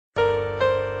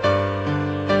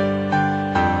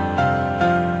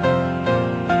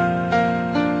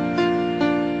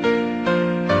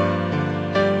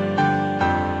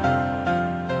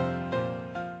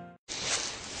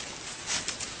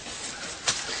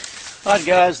Alright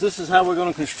guys, this is how we're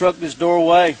going to construct this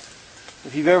doorway.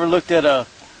 If you've ever looked at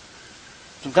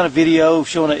some kind of video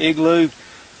showing an igloo,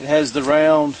 it has the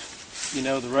round,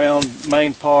 the round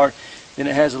main part, then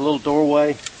it has a little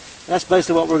doorway. That's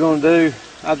basically what we're going to do.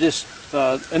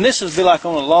 And this is be like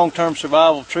on a long-term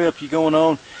survival trip you're going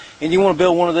on, and you want to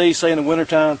build one of these, say in the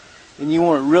wintertime, and you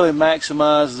want to really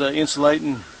maximize the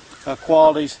insulating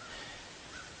qualities,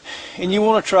 and you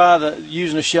want to try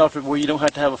using a shelter where you don't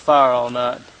have to have a fire all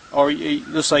night. Or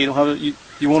let's say you don't have you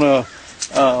want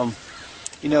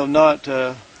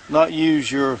to not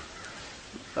use your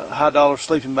high-dollar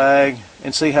sleeping bag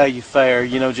and see how you fare.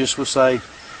 Just with say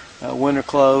winter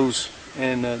clothes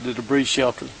and the debris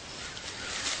shelter,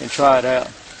 and try it out.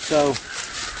 So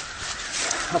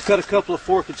I've cut a couple of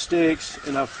forked sticks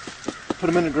and I've put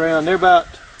them in the ground. They're about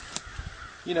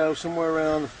somewhere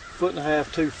around 1.5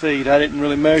 to 2 feet. I didn't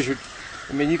really measure it.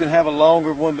 I mean, you can have a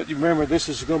longer one, but you remember this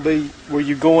is going to be where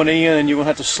you're going in and you're going to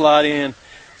have to slide in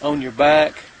on your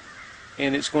back,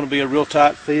 and it's going to be a real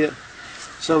tight fit.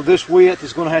 So this width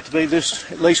is going to have to be this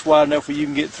at least wide enough where you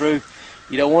can get through.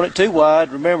 You don't want it too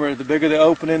wide. Remember, the bigger the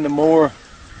opening, the more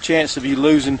chance of you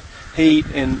losing heat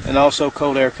and also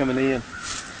cold air coming in.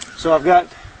 So I've got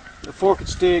the forked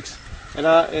sticks,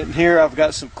 and here I've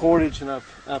got some cordage, and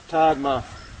I've tied my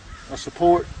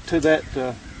support to that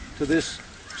to this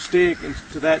stick and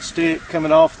to that stick coming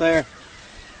off there.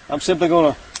 I'm simply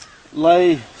going to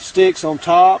lay sticks on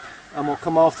top. I'm going to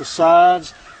come off the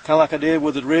sides, kind of like I did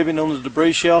with the ribbon on the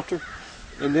debris shelter.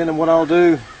 And then what I'll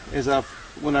do is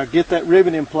when I get that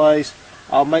ribbon in place,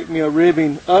 I'll make me a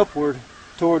ribbon upward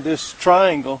toward this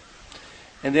triangle,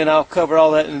 and then I'll cover all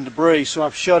that in debris. So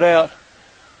I've shut out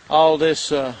all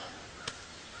this airflow.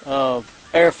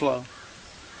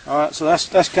 All right, so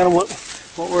that's kind of what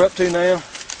we're up to now.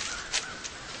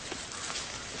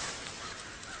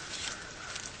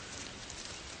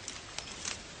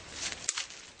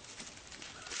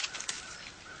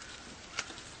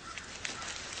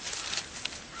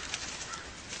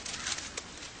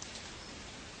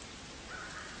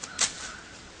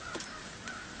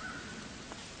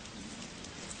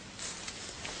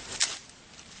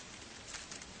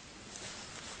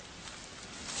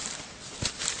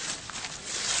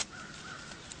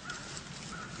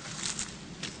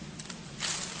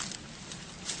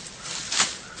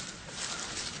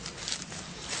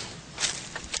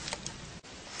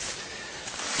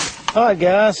 Alright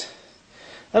guys,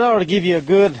 that ought to give you a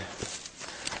good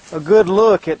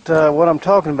look at what I'm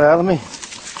talking about. I want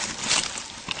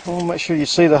to make sure you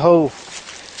see the whole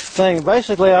thing.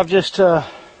 Basically, I've just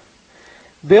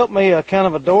built me a kind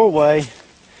of a doorway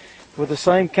with the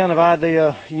same kind of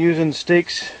idea, using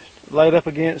sticks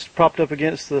propped up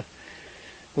against the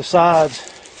sides,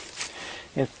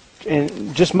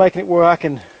 and just making it where I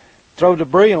can throw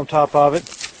debris on top of it.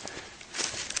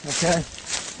 Okay.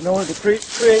 In order to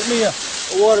create me a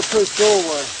waterproof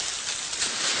doorway.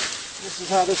 This is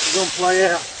how this is going to play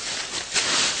out.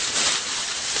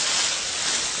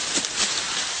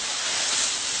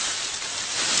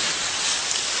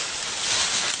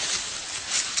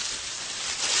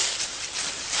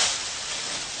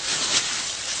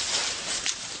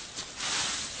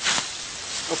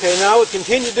 Okay, now I would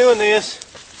continue doing this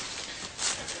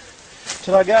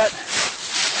till I got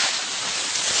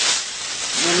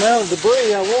the amount of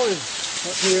debris I wanted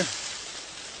up here.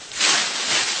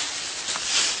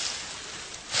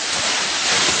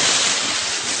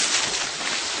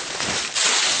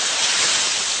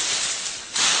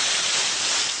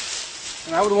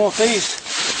 And I would want these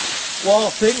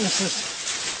wall thicknesses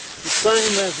the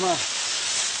same as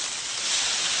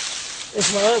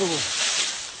my other one.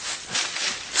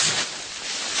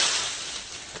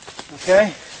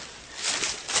 Okay.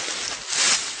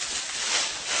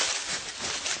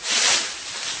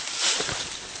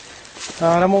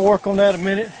 Alright, I'm going to work on that a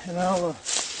minute, and I'll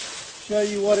show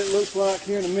you what it looks like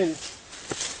here in a minute.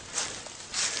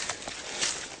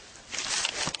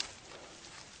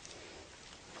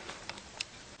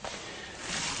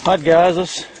 Alright guys,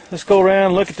 let's go around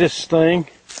and look at this thing.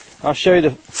 I'll show you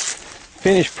the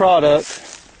finished product.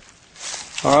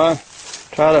 Alright,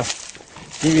 try to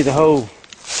give you the whole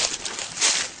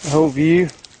view.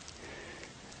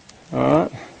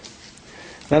 Alright.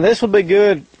 Now this will be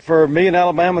good for me in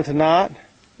Alabama tonight.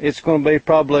 It's going to be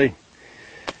probably,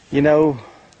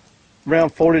 around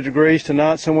 40 degrees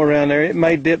tonight, somewhere around there. It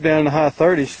may dip down in the high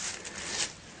 30s.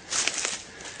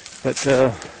 But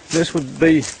this would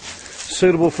be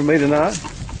suitable for me tonight.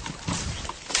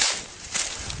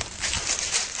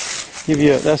 Give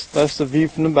you that's the view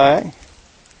from the back.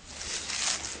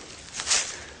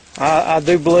 I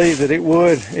do believe that it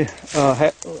would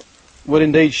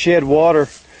indeed shed water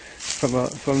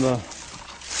from the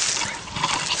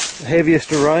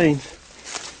heaviest of rains.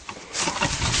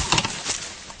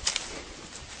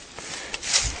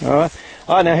 All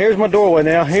right, now here's my doorway.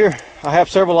 Now here I have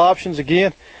several options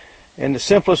again, and the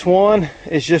simplest one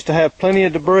is just to have plenty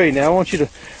of debris. Now I want you to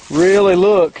really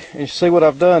look and see what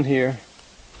I've done here.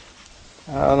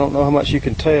 I don't know how much you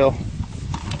can tell.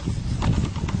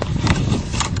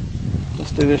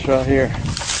 Let's do this right here.